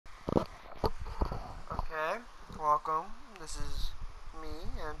welcome. This is me,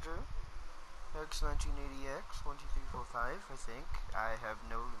 Andrew, X1980X12345. I think I have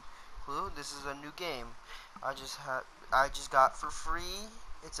no clue. This is a new game. I just got for free.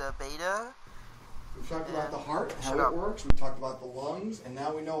 It's a beta. We've talked about the heart, how it works. We've talked about the lungs, and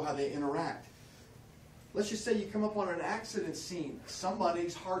now we know how they interact. Let's just say you come up on an accident scene.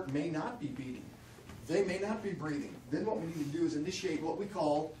 Somebody's heart may not be beating. They may not be breathing. Then what we need to do is initiate what we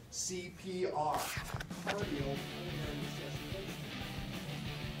call CPR.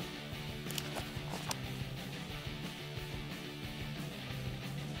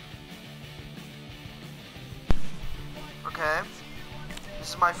 Okay, this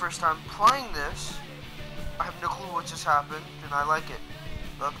is my first time playing this. I have no clue what just happened, and I like it.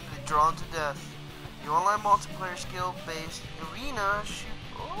 Welcome to Drawn to Death. The online multiplayer skill-based arena shoot.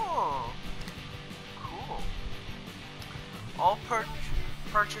 Oh, cool. All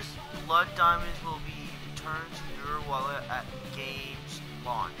purchased blood diamonds will be returned to your wallet at game's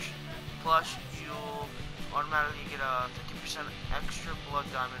launch. Plus, you'll automatically get a 50% extra blood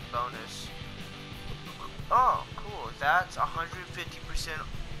diamond bonus. Oh, cool. That's 150%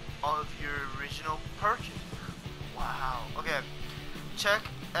 of your original purchase. Wow. Okay. Check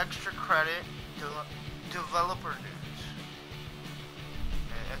extra credit. Developer news.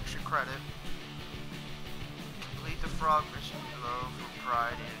 Okay, extra credit. Complete the frog mission below for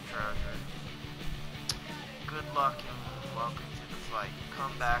pride and treasure. Good luck and welcome to the fight.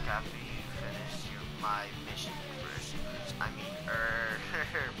 Come back after you finish my mission first.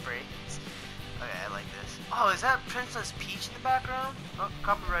 Brains. Okay, I like this. Oh, is that Princess Peach in the background? Oh,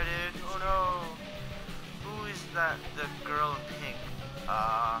 copyrighted. Oh no. Who is that? The girl in pink.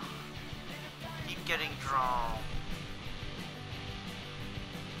 Keep getting drawn.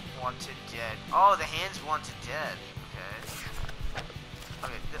 Wanted dead. Oh, the hands wanted dead. Okay.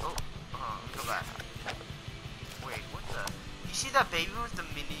 Okay. Go back. Wait, what the? You see that baby with the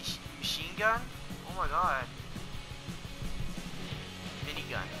machine gun? Oh my god.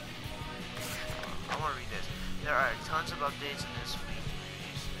 Minigun. I want to read this. There are tons of updates in this week.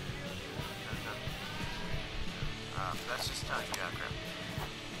 That's just telling you that crap.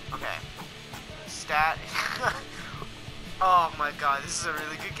 Okay. Stat. Oh my god, this is a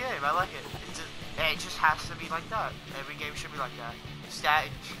really good game. I like it. It just has to be like that. Every game should be like that. Stat.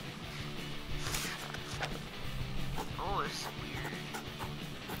 Oh, this is weird.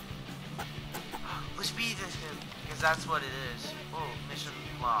 Let's beat this him, because that's what it is. Oh, mission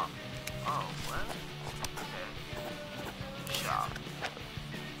locked. Oh, what? Okay. Shop.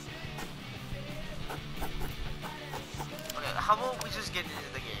 Okay, how about we just get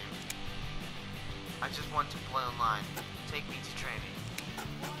into the game? I just want to play online. Take me to training.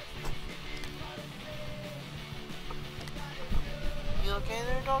 You okay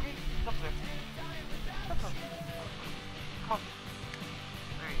there, doggy? Up there. Up there. Come on.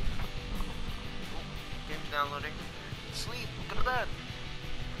 There you go. Oh, game's downloading. Sleep. Go to bed.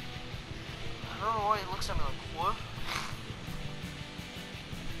 I don't know why it looks at me like, what?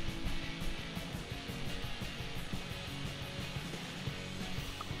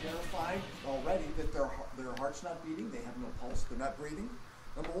 Verified already that their heart's not beating, they have no pulse, they're not breathing.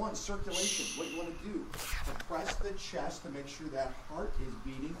 Number one, circulation. What you want to do, compress the chest to make sure that heart is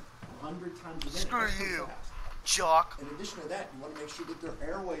beating 100 times a minute. Screw you, jock. In addition to that, you want to make sure that their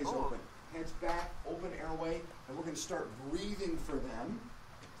airway is open. Heads back, open airway, and we're going to start breathing for them.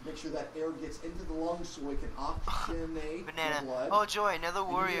 Make sure that air gets into the lungs so we can oxygenate the blood. Oh joy, another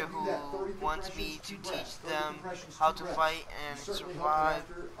warrior who wants me to teach them how to fight and survive.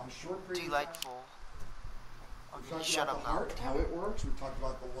 Delightful. Okay, shut up now. How it works. We talked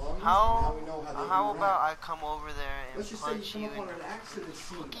about the lungs. How, and how we know how they how interact. about I come over there and Let's just punch say you you come up in on an accident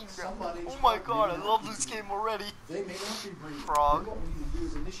scene. Oh my god, I love this game already. They may not be breathing. Frog. Then what we need to do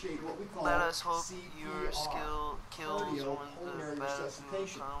is initiate what we call Let us hope CPR, your skill kills cardiopulmonary when the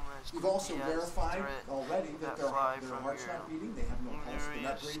resuscitation. We've also verified already that their heart's not beating. They have no pulse. They're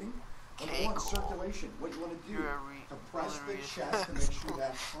not breathing. Number one, circulation. What you want to do, compress the chest to make sure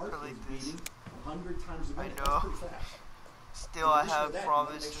that heart is beating 100 times a minute. That's pretty fast. Still, I have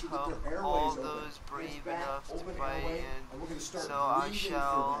promised to help all those brave enough to fight, and so I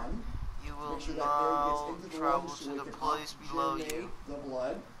shall. You will now travel to the place below you.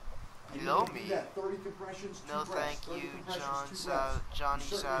 Below me? No, thank you, Johnny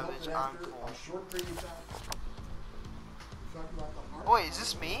Savage. I'm full. Wait, is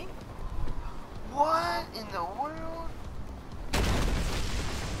this me? What in the world?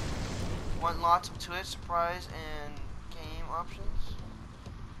 Want lots of Twitch, surprise, and game options?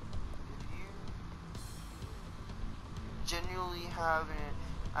 If you genuinely have an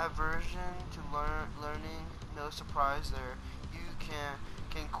aversion to learning, no surprise there. You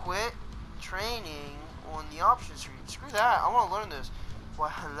can quit training on the options screen. Screw that, I want to learn this. Why,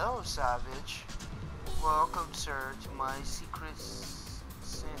 hello, Savage. Welcome, sir, to my secret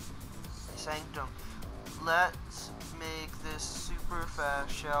sanctum. Let's make this super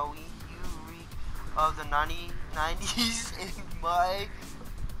fast, shall we? You reek of the 90s in my...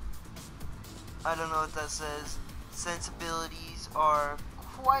 I don't know what that says. Sensibilities are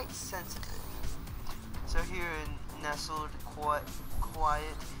quite sensitive. So here, nestled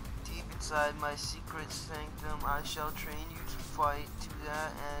quiet deep inside my secret sanctum, I shall train you to fight to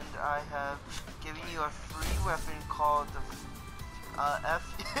that, and I have given you a free weapon called the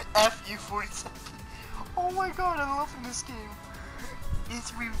FU-47. Oh my god, I'm loving this game.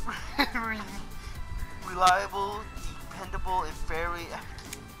 It's reliable, dependable, and very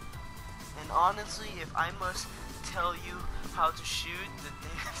accurate. And honestly, if I must tell you how to shoot the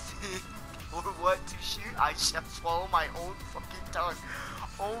damn thing or what to shoot, I shall swallow my own fucking tongue.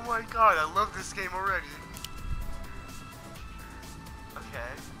 Oh my god, I love this game already.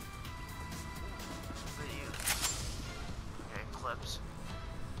 Okay. Okay, clips.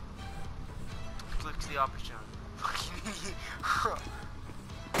 Click to the opportunity.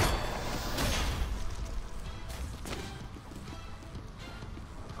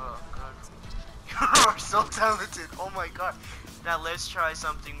 Oh god. You are so talented. Oh my god. Now let's try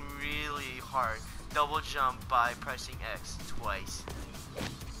something really hard. Double jump by pressing X twice.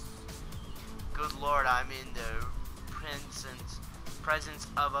 Good lord, I'm in the presence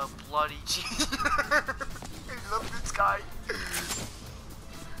of a bloody genius. I love this guy.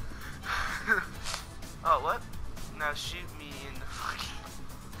 Oh, what? Now shoot me in the fucking...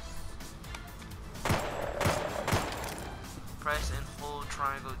 Press and hold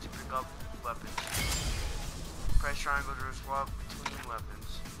triangle to pick up weapons. Press triangle to swap between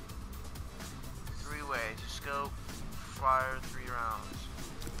weapons. 3 ways. Scope. Fire 3 rounds.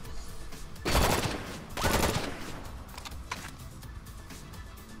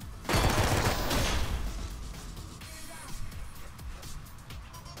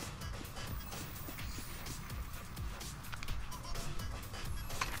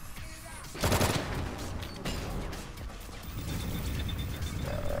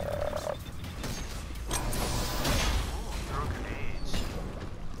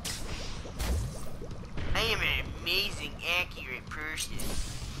 Accurate person.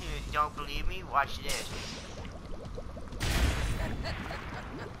 Don't believe me? Watch this.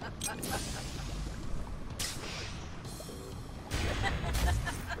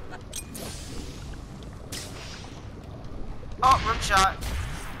 Oh, rim shot.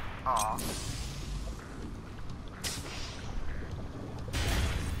 Aw.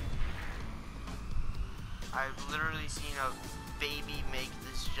 I've literally seen a baby make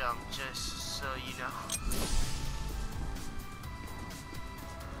this jump, just so you know.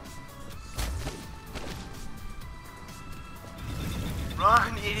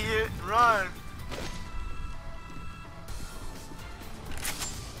 Run, idiot, run!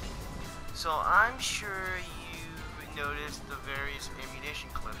 So I'm sure you've noticed the various ammunition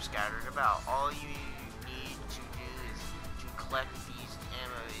clips scattered about. All you need to do is to collect these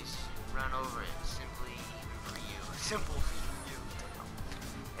ammos, run over it, simple for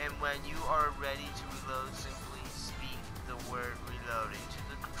you. And when you are ready to reload, simply speak the word reload into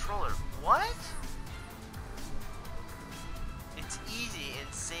the controller. What? It's easy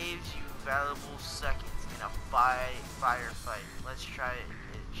and saves you valuable seconds in a firefight. Let's try it,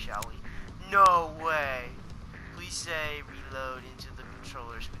 shall we? No way! Please say reload into the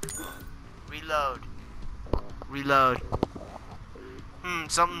controller. Reload. Reload.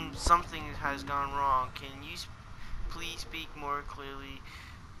 Something has gone wrong. Can you please speak more clearly?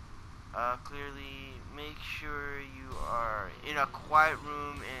 Make sure you are in a quiet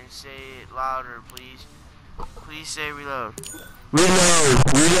room and say it louder, please. Please say reload. Reload!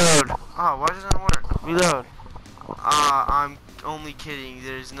 Reload! Oh, why doesn't it work? Reload. I'm only kidding.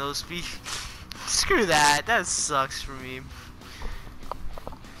 There's no speech. Screw that. That sucks for me.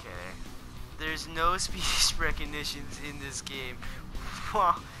 Okay. There's no speech recognitions in this game.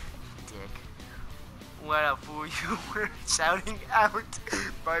 Dick. What a fool you were, shouting out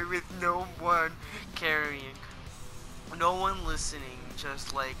with no one carrying. No one listening,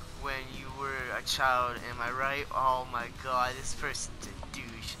 just like when you were a child, am I right? Oh my god, this person's a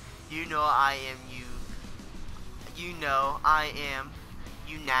douche. You know I am you. You know I am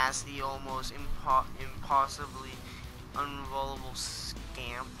you nasty, almost impossibly unrollable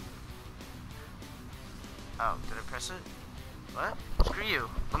scamp. Oh, did I press it? What? Screw you.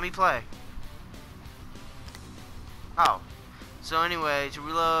 Let me play. Oh. So anyway, to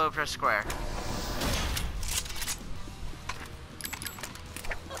reload, press square.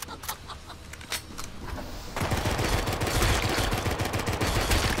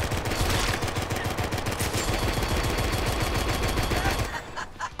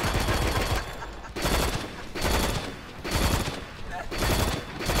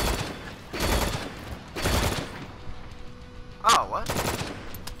 Oh, what?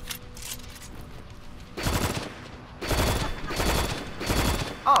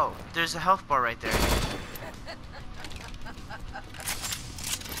 Oh, there's a health bar right there.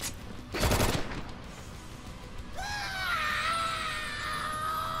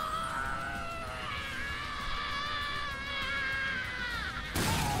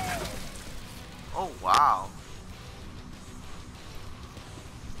 Oh, wow.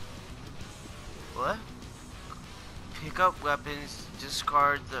 What? Pick up weapons,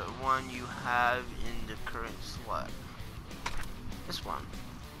 discard the one you have in the current slot. This one.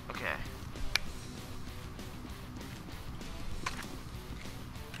 Okay.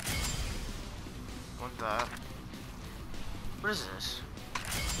 Want that. What is this?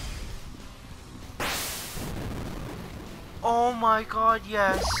 Oh my god,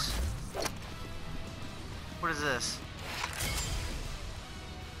 yes! What is this?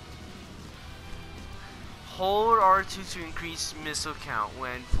 Hold R2 to increase missile count.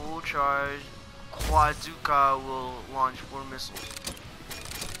 When full charge, Quadzuka will launch 4 missiles.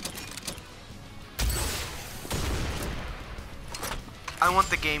 I want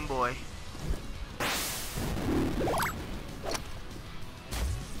the Game Boy.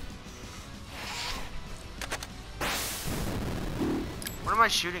 What am I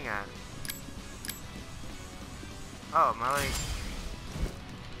shooting at? Oh, my leg.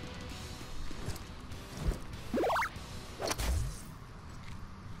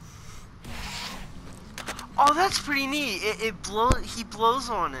 Oh, that's pretty neat. He blows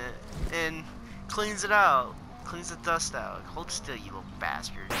on it and cleans it out. Cleans the dust out. Hold still, you little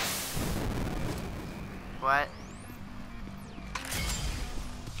bastard. What?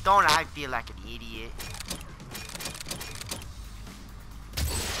 Don't I feel like an idiot?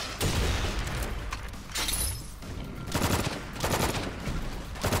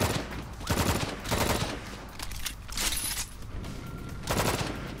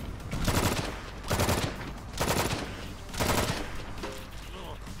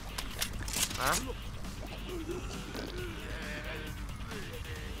 Huh?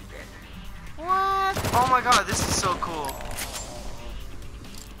 What? Oh my god, this is so cool.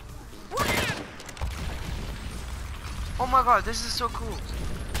 Oh my god, this is so cool.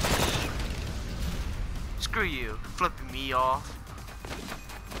 Screw you, flipping me off.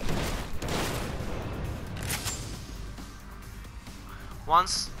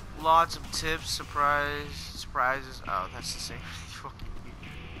 Wants lots of tips, surprises. Oh, that's the same.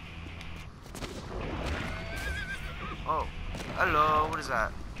 Oh, hello, what is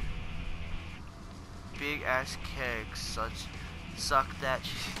that? Big ass keg, suck that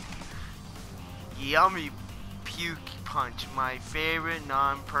yummy puke punch, my favorite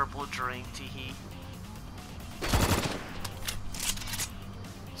non-purple drink, teehee.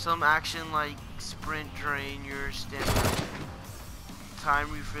 Some action like sprint drain your stamina.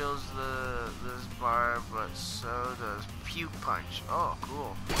 Time refills this bar, but so does puke punch. Oh,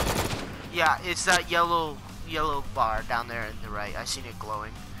 cool. Yeah, it's that yellow bar down there in the right. I seen it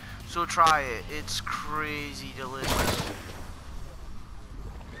glowing. So try it. It's crazy delicious.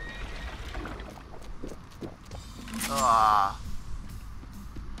 Ah.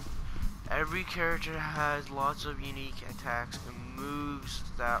 Every character has lots of unique attacks and moves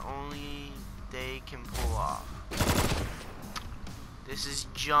that only they can pull off. This is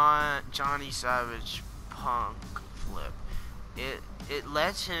Johnny Savage Punk Flip. It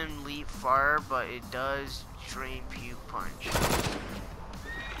lets him leap far, but it does drain puke punch.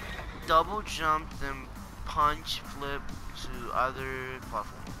 Double jump, then punch, flip to other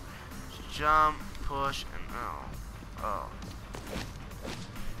platform. So jump, push, and oh.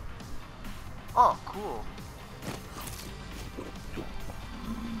 Oh, cool.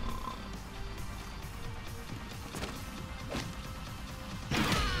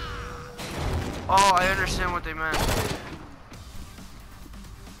 Oh, I understand what they meant.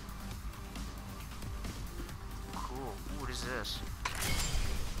 Cool. Ooh, what is this?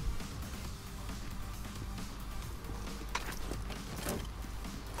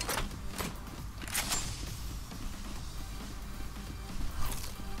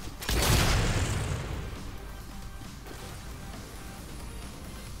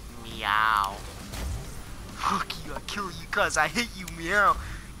 Meow. Fuck you, I kill you cause I hate you, meow.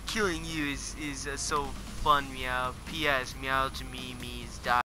 Killing you is so fun, Meow. P.S. Meow to me means die.